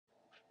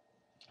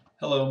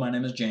Hello, my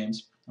name is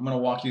James. I'm going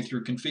to walk you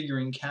through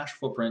configuring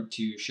CashFootprint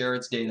to share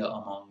its data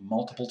among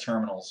multiple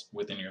terminals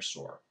within your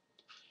store.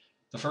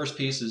 The first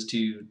piece is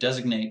to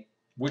designate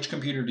which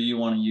computer do you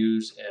want to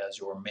use as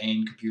your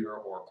main computer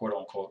or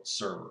quote-unquote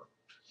server.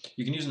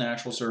 You can use an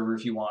actual server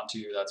if you want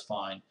to, that's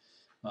fine.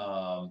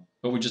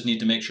 But we just need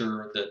to make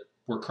sure that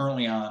we're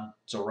currently on,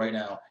 so right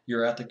now,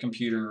 you're at the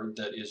computer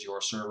that is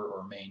your server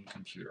or main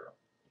computer.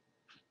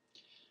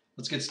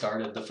 Let's get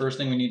started. The first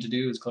thing we need to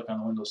do is click on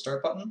the Windows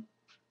Start button.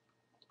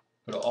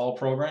 Go to All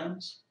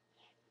Programs,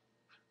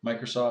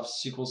 Microsoft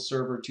SQL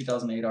Server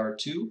 2008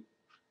 R2,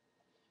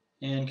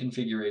 and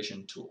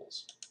Configuration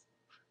Tools.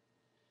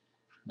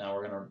 Now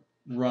we're going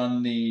to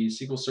run the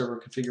SQL Server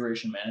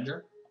Configuration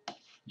Manager.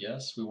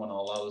 Yes, we want to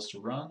allow this to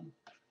run.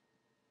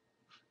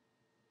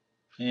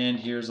 And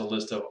here's a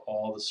list of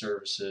all the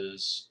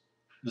services,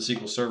 the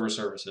SQL Server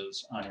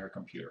services on your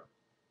computer.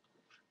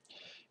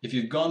 If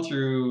you've gone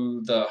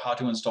through the How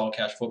to Install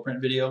CashFootprint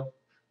video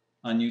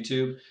on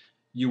YouTube,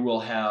 you will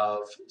have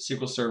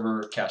SQL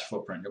Server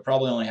CashFootprint. You'll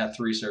probably only have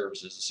three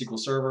services: the SQL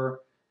Server,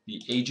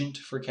 the agent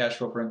for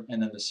CashFootprint,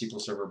 and then the SQL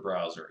Server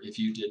browser. If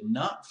you did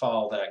not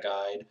follow that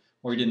guide,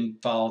 or you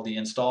didn't follow the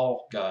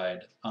install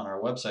guide on our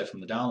website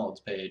from the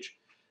downloads page,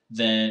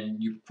 then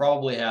you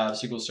probably have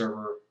SQL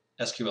Server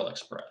SQL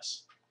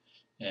Express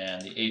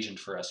and the agent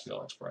for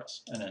SQL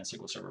Express, and then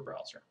SQL Server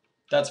browser.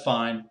 That's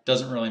fine,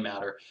 doesn't really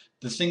matter.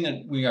 The thing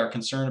that we are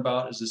concerned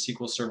about is the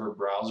SQL Server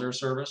browser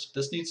service.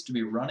 This needs to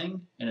be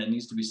running and it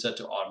needs to be set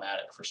to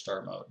automatic for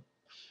start mode.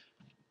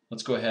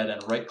 Let's go ahead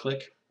and right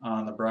click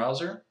on the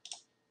browser,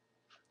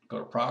 go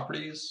to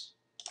Properties,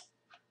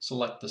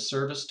 select the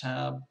Service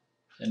tab,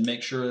 and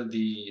make sure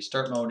the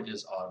start mode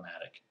is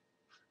automatic.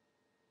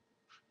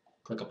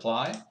 Click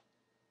Apply, and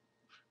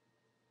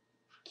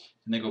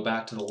then go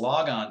back to the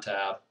Logon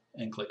tab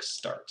and click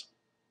Start.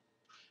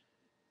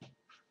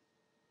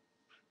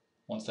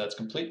 Once that's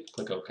complete,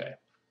 click OK.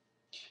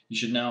 You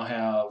should now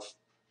have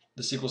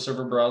the SQL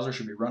Server browser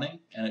should be running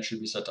and it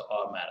should be set to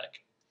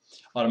automatic.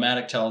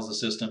 Automatic tells the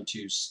system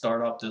to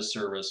start up this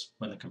service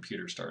when the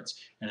computer starts,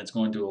 and it's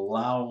going to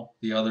allow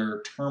the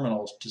other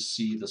terminals to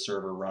see the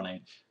server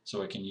running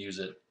so it can use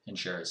it and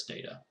share its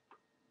data.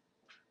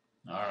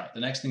 Alright, the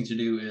next thing to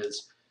do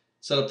is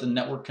set up the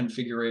network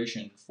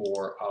configuration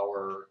for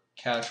our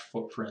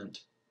CashFootprint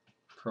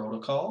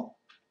protocol.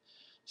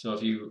 So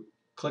if you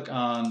click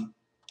on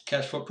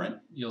CashFootprint,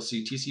 you'll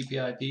see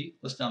TCP/IP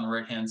listed on the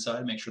right hand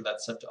side. Make sure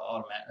that's set to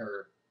automatic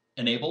or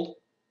enabled.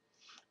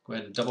 Go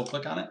ahead and double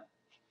click on it.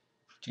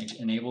 Change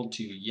enabled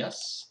to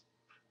yes,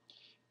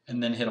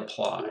 and then hit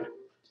apply.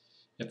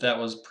 If that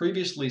was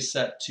previously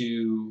set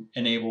to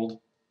enabled,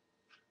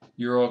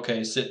 you're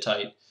okay, sit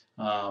tight.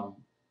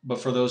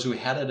 But for those who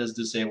had it as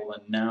disabled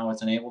and now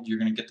it's enabled, you're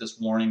going to get this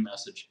warning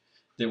message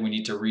that we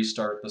need to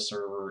restart the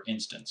server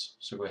instance.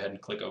 So go ahead and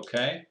click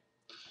OK.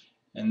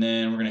 And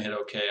then we're going to hit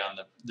OK on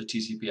the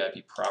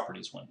TCP/IP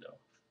properties window.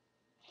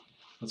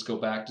 Let's go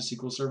back to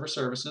SQL Server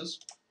Services.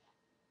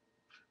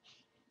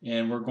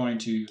 And we're going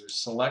to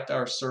select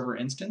our server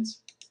instance,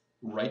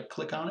 right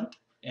click on it,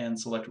 and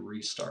select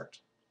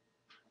Restart.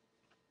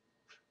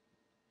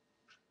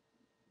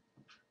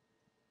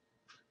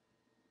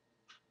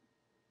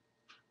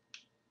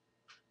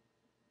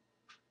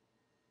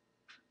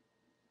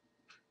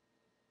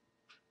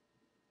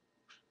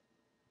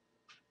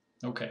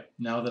 Okay,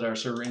 now that our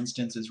server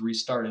instance is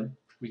restarted,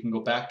 we can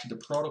go back to the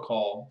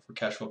protocol for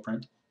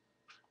CashFootprint,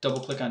 double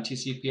click on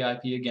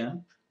TCP/IP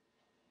again,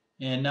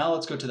 and now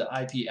let's go to the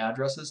IP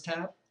addresses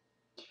tab.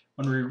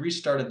 When we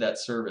restarted that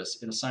service,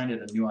 it assigned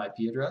it a new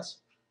IP address,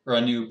 or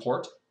a new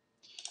port.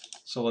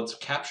 So let's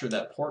capture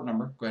that port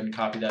number, go ahead and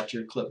copy that to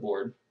your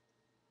clipboard,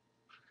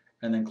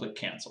 and then click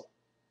Cancel.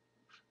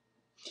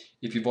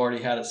 If you've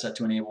already had it set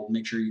to enabled,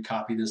 make sure you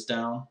copy this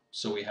down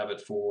so we have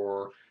it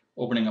for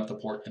opening up the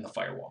port in the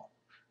firewall.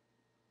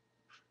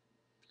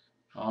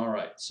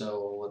 Alright,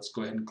 so let's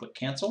go ahead and click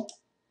Cancel,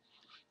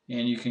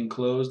 and you can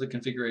close the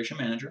Configuration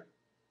Manager.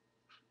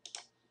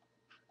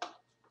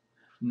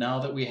 Now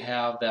that we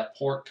have that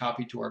port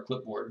copied to our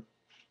clipboard,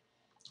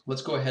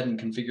 let's go ahead and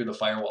configure the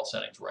firewall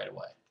settings right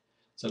away.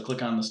 So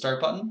click on the Start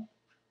button,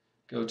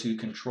 go to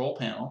Control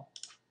Panel,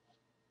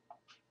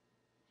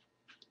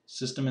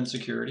 System and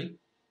Security,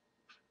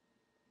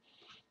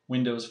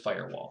 Windows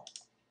Firewall.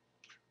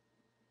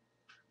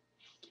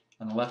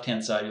 On the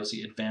left-hand side, you'll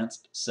see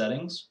Advanced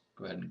Settings.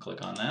 Go ahead and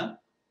click on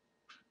that.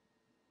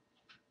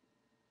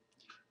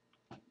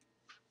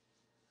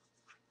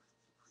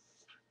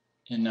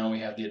 And now we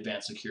have the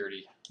Advanced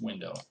Security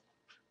window.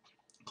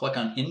 Click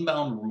on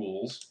Inbound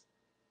Rules,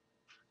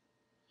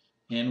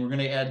 and we're going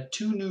to add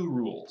two new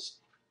rules.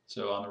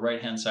 So on the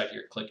right-hand side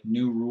here, click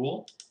New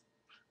Rule,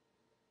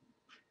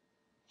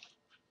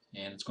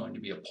 and it's going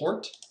to be a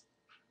port.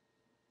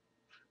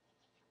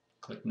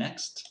 Click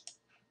Next,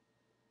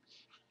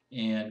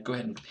 and go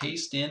ahead and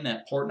paste in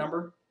that port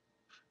number.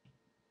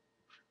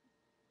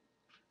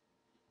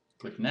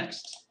 Click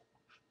Next.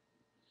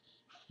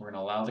 We're going to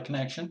allow the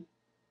connection.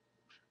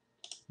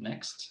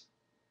 Next.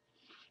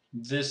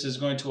 This is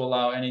going to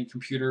allow any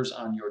computers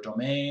on your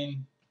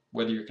domain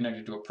whether you're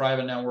connected to a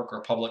private network or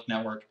a public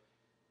network.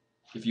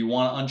 If you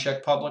want to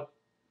uncheck public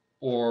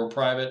or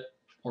private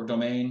or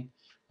domain,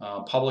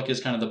 public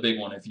is kind of the big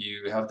one. If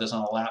you have this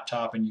on a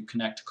laptop and you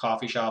connect to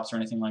coffee shops or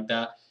anything like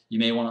that, you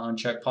may want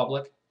to uncheck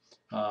public.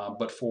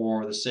 But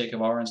for the sake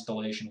of our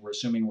installation, we're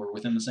assuming we're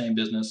within the same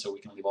business, so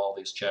we can leave all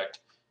these checked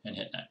and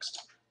hit next.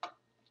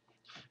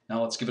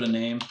 Now let's give it a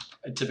name.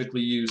 I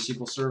typically use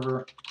SQL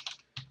Server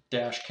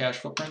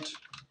 -CashFootprint.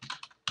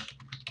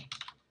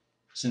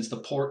 Since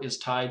the port is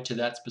tied to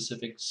that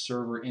specific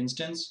server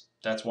instance,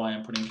 that's why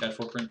I'm putting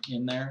CashFootprint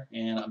in there,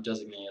 and I'm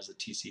designating it as a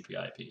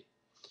TCP/IP.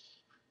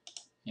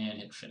 And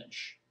hit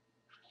finish.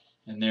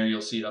 And there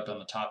you'll see it up on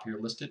the top here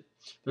listed.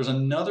 There's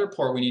another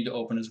port we need to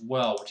open as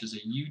well, which is a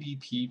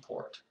UDP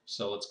port.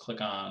 So let's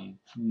click on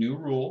New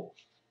Rule,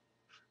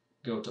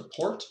 go to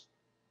Port,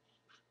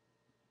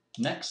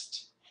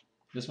 Next.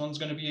 This one's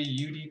going to be a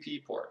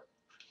UDP port.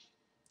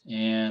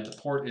 And the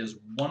port is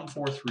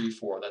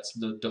 1434. That's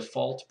the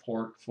default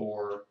port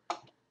for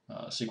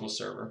SQL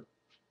Server.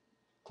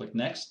 Click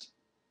Next.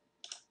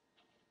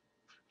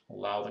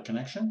 Allow the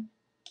connection.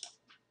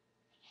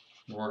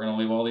 We're going to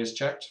leave all these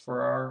checked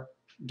for our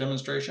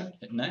demonstration.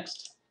 Hit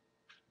Next.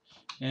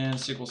 And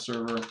SQL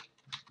Server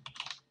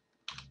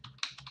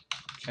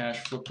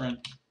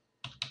CashFootprint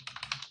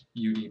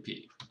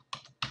UDP.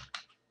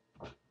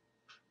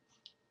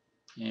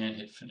 And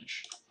hit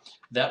Finish.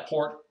 That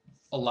port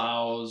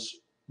allows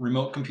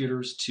remote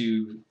computers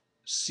to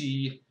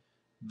see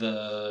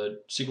the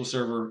SQL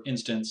Server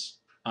instance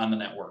on the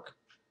network.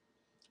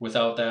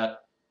 Without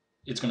that,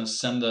 it's going to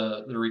send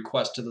the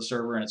request to the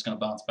server and it's going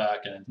to bounce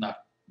back, and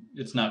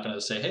it's not going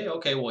to say, hey,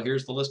 okay, well,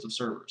 here's the list of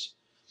servers.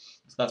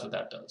 So that's what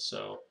that does.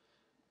 So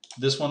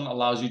this one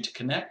allows you to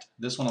connect.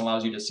 This one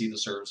allows you to see the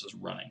services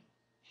running.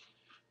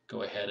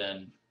 Go ahead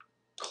and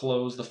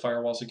close the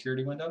firewall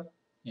security window,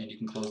 and you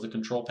can close the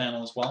control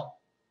panel as well.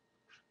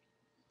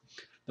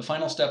 The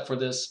final step for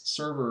this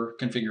server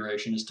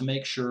configuration is to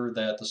make sure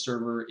that the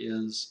server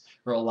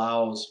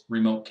allows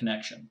remote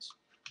connections.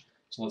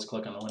 So let's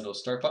click on the Windows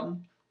Start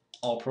button,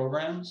 All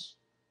Programs,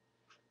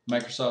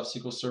 Microsoft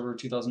SQL Server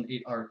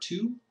 2008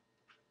 R2,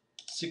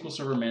 SQL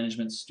Server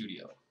Management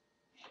Studio.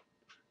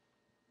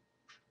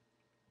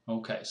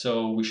 Okay,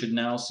 so we should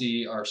now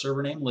see our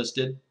server name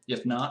listed.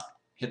 If not,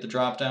 hit the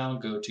drop down,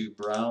 go to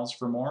Browse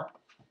for more,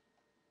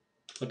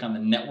 click on the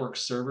Network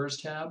Servers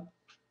tab,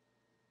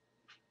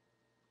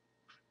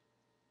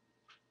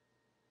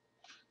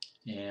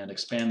 and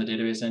expand the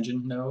Database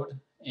Engine node,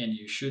 and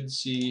you should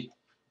see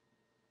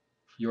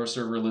your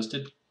server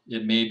listed.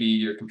 It may be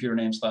your computer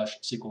name /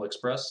 SQL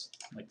Express,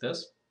 like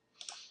this.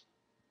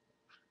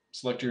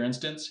 Select your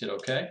instance, hit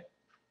OK,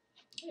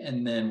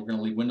 and then we're going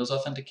to leave Windows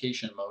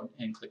Authentication mode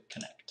and click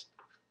Connect.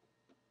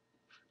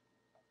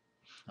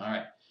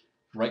 Alright,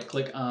 right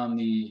click on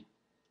the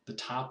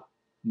top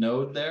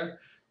node there,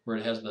 where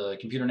it has the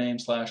computer name /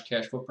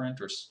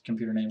 CashFootprint or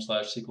computer name /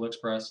 SQL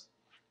Express.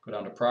 Go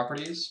down to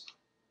Properties,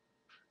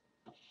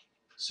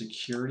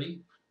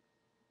 Security,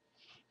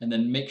 and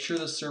then make sure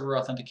the server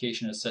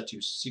authentication is set to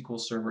SQL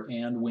Server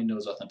and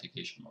Windows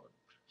Authentication mode.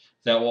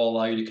 That will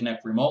allow you to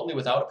connect remotely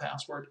without a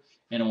password,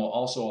 and it will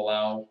also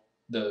allow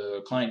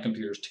the client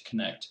computers to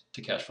connect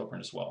to CashFootprint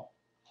as well.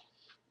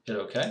 Hit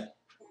OK,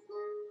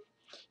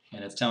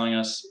 and it's telling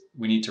us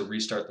we need to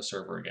restart the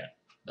server again.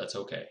 That's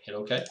OK. Hit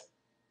OK.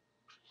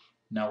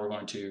 Now we're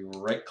going to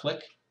right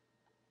click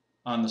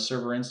on the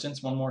server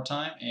instance one more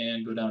time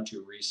and go down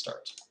to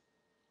Restart.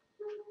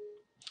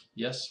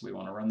 Yes, we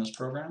want to run this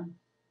program.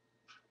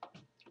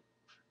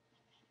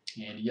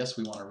 And yes,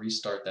 we want to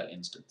restart that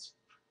instance.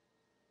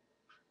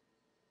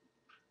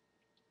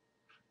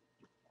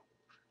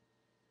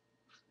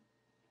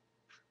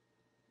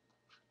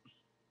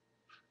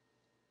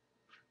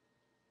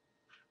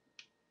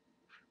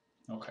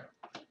 Okay.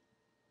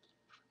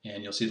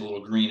 And you'll see the little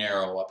green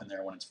arrow up in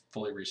there when it's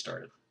fully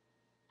restarted.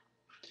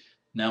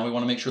 Now we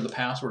want to make sure the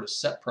password is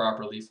set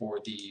properly for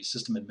the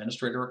system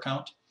administrator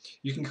account.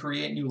 You can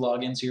create new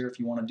logins here if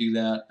you want to do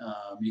that.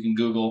 You can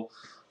Google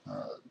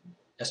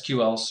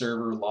SQL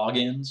Server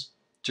logins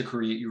to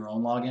create your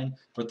own login,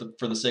 but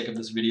for the sake of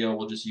this video,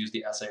 we'll just use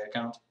the SA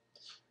account.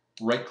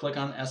 Right click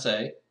on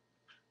SA,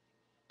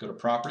 go to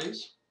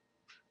Properties,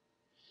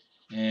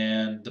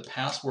 and the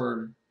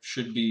password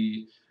should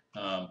be,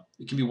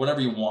 it can be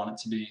whatever you want it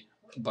to be,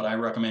 but I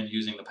recommend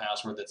using the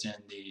password that's in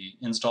the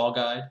install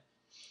guide.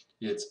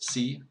 It's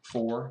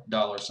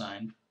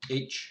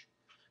C4$H,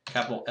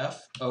 capital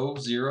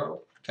F00,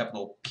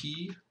 capital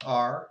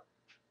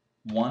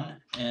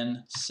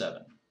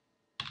PR1N7.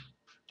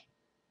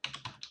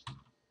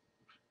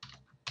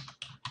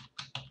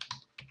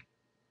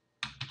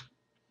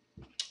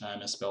 I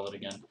misspelled it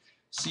again.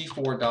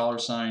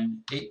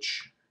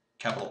 C4$H,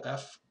 capital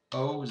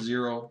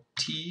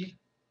F00T,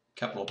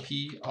 capital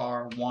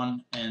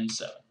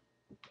PR1N7.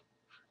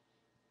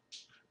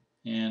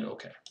 And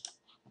OK.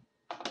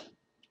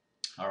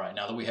 Alright,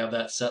 now that we have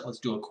that set, let's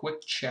do a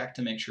quick check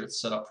to make sure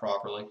it's set up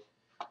properly.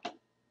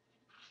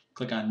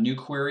 Click on New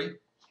Query.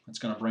 It's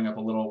going to bring up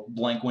a little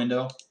blank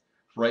window.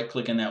 Right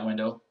click in that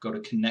window, go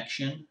to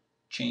Connection,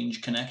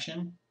 change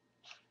connection.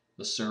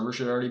 The server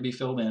should already be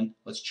filled in.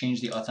 Let's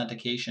change the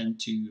authentication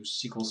to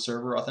SQL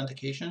Server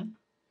Authentication.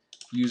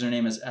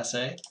 Username is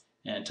SA,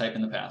 and type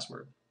in the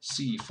password.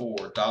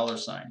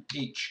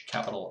 C4$H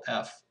capital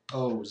F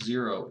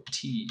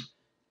O0T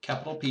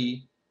capital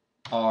P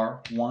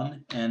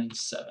R1 and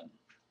 7.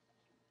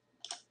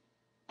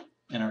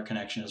 And our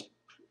connection is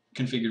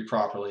configured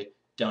properly.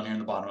 Down here in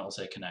the bottom it will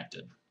say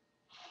connected.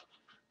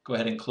 Go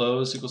ahead and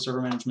close SQL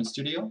Server Management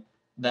Studio.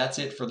 That's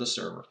it for the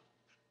server.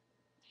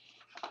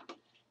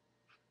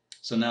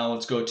 So now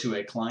let's go to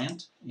a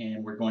client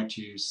and we're going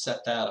to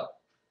set that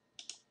up.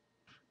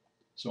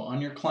 So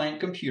on your client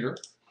computer,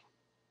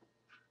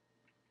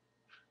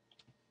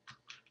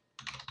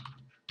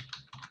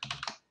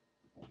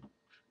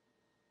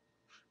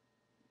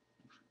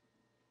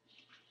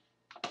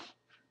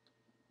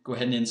 go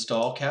ahead and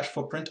install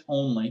CashFootprint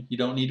only. You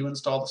don't need to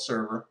install the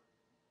server,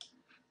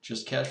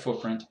 just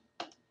CashFootprint.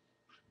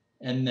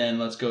 And then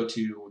let's go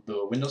to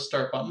the Windows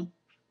Start button,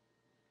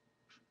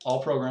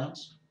 All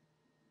Programs,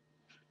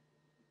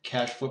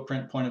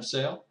 CashFootprint Point of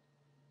Sale,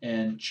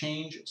 and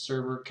Change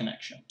Server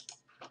Connection.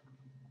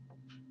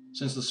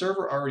 Since the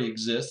server already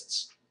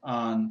exists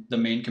on the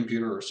main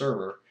computer or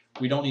server,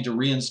 we don't need to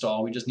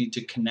reinstall, we just need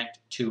to connect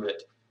to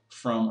it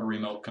from a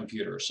remote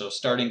computer. So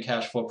starting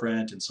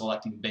CashFootprint and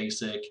selecting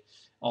Basic,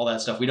 all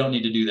that stuff, we don't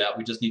need to do that.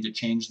 We just need to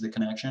change the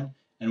connection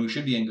and we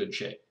should be in good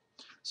shape.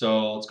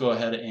 So let's go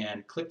ahead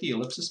and click the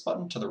ellipsis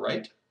button to the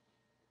right.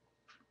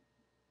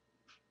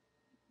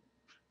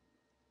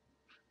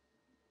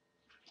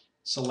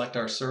 Select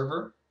our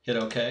server, hit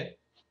OK.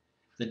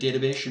 The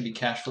database should be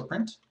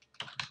CashFootprint.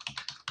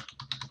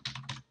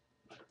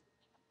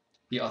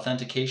 The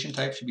authentication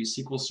type should be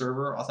SQL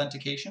Server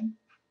Authentication.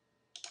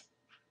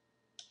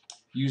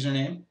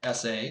 Username,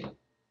 SA.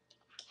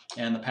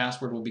 And the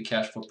password will be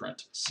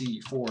CashFootprint.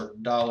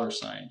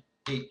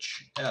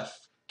 C4$HF,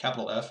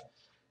 capital F,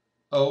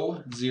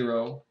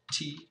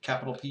 O0T,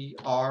 capital P,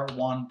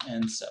 R1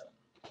 and 7.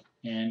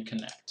 And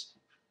connect.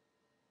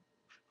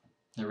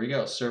 There we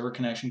go. Server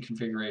connection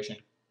configuration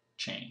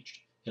changed.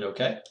 Hit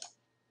OK.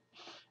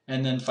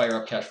 And then fire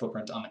up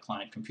CashFootprint on the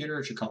client computer.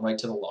 It should come right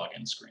to the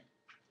login screen.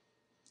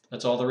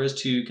 That's all there is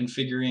to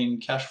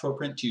configuring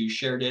CashFootprint to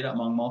share data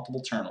among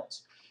multiple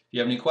terminals. If you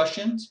have any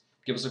questions,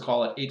 give us a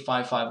call at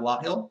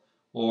 855-LotHill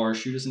or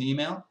shoot us an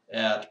email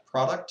at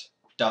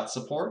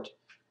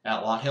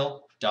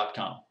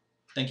product.support@LotHill.com.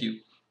 Thank you.